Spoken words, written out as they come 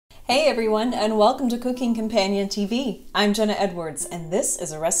Hey everyone, and welcome to Cooking Companion TV. I'm Jenna Edwards, and this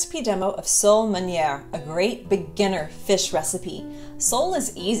is a recipe demo of sole meuniere, a great beginner fish recipe. Sole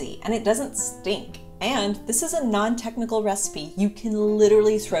is easy and it doesn't stink. And this is a non-technical recipe. You can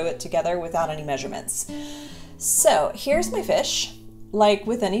literally throw it together without any measurements. So here's my fish. Like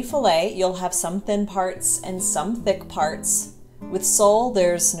with any fillet, you'll have some thin parts and some thick parts. With sole,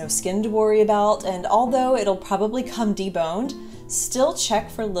 there's no skin to worry about, and although it'll probably come deboned, still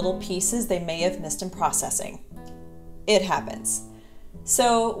check for little pieces they may have missed in processing. It happens.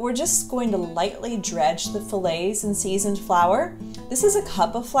 So we're just going to lightly dredge the fillets in seasoned flour. This is a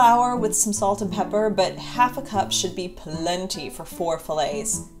cup of flour with some salt and pepper, but half a cup should be plenty for 4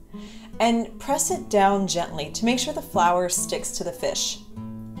 fillets. And press it down gently to make sure the flour sticks to the fish.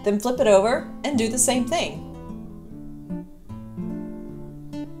 Then flip it over and do the same thing.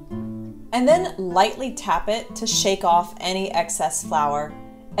 And then lightly tap it to shake off any excess flour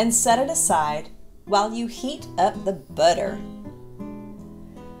and set it aside while you heat up the butter.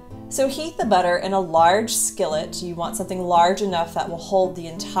 So heat the butter in a large skillet. You want something large enough that will hold the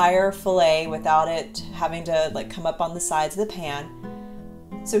entire fillet without it having to come up on the sides of the pan.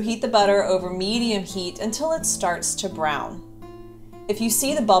 So heat the butter over medium heat until it starts to brown. If you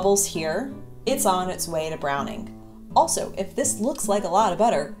see the bubbles here, it's on its way to browning. Also, if this looks like a lot of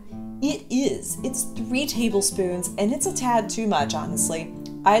butter, it is. It's 3 tablespoons and it's a tad too much, honestly.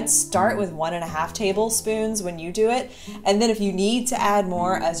 I'd start with 1.5 tablespoons when you do it, and then if you need to add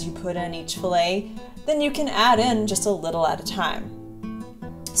more as you put in each fillet, then you can add in just a little at a time.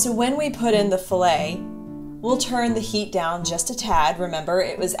 So when we put in the fillet, we'll turn the heat down just a tad. Remember,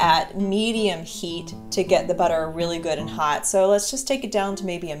 it was at medium heat to get the butter really good and hot. So let's just take it down to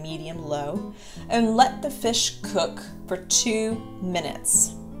maybe a medium low and let the fish cook for 2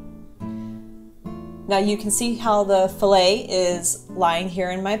 minutes. Now you can see how the fillet is lying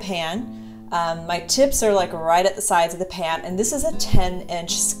here in my pan. My tips are right at the sides of the pan, and this is a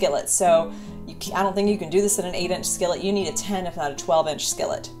 10-inch skillet. So I don't think you can do this in an 8-inch skillet. You need a 10, if not a 12-inch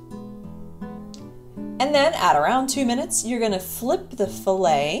skillet. And then at around 2 minutes, you're gonna flip the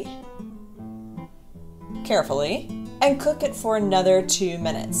fillet carefully and cook it for another 2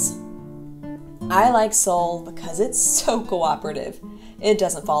 minutes. I like sole because it's so cooperative. It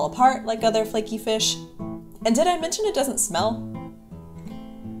doesn't fall apart like other flaky fish. And did I mention it doesn't smell?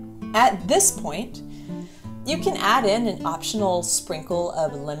 At this point, you can add in an optional sprinkle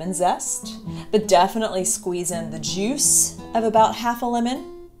of lemon zest, but definitely squeeze in the juice of about half a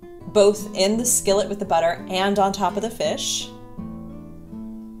lemon, both in the skillet with the butter and on top of the fish.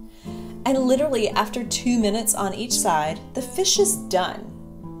 And literally after 2 minutes on each side, the fish is done.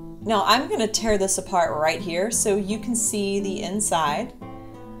 Now I'm going to tear this apart right here so you can see the inside.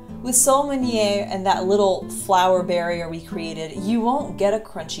 With sole meuniere and that little flour barrier we created, you won't get a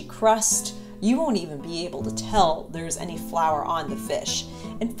crunchy crust. You won't even be able to tell there's any flour on the fish.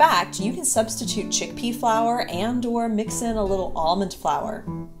 In fact, you can substitute chickpea flour and/or mix in a little almond flour.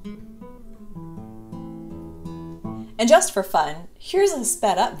 And just for fun, here's a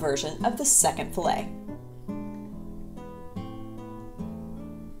sped up version of the second fillet.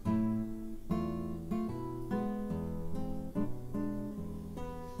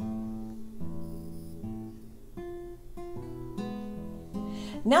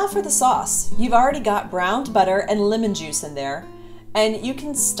 Now for the sauce. You've already got browned butter and lemon juice in there, and you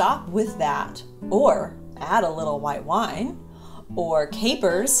can stop with that, or add a little white wine, or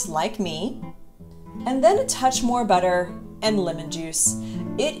capers like me, and then a touch more butter and lemon juice.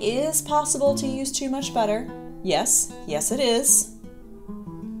 It is possible to use too much butter. Yes it is.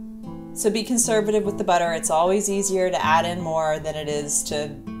 So be conservative with the butter. It's always easier to add in more than it is to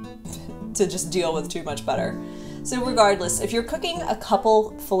just deal with too much butter. So regardless, if you're cooking a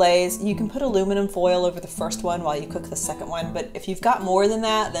couple fillets, you can put aluminum foil over the first one while you cook the second one. But if you've got more than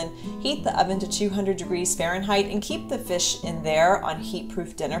that, then heat the oven to 200 degrees Fahrenheit and keep the fish in there on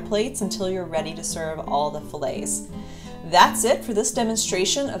heat-proof dinner plates until you're ready to serve all the fillets. That's it for this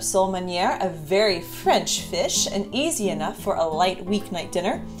demonstration of sole meuniere, a very French fish and easy enough for a light weeknight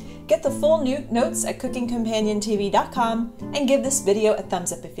dinner. Get the full notes at cookingcompaniontv.com and give this video a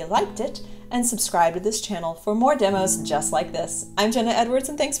thumbs up if you liked it, and subscribe to this channel for more demos just like this. I'm Jenna Edwards,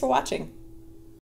 and thanks for watching.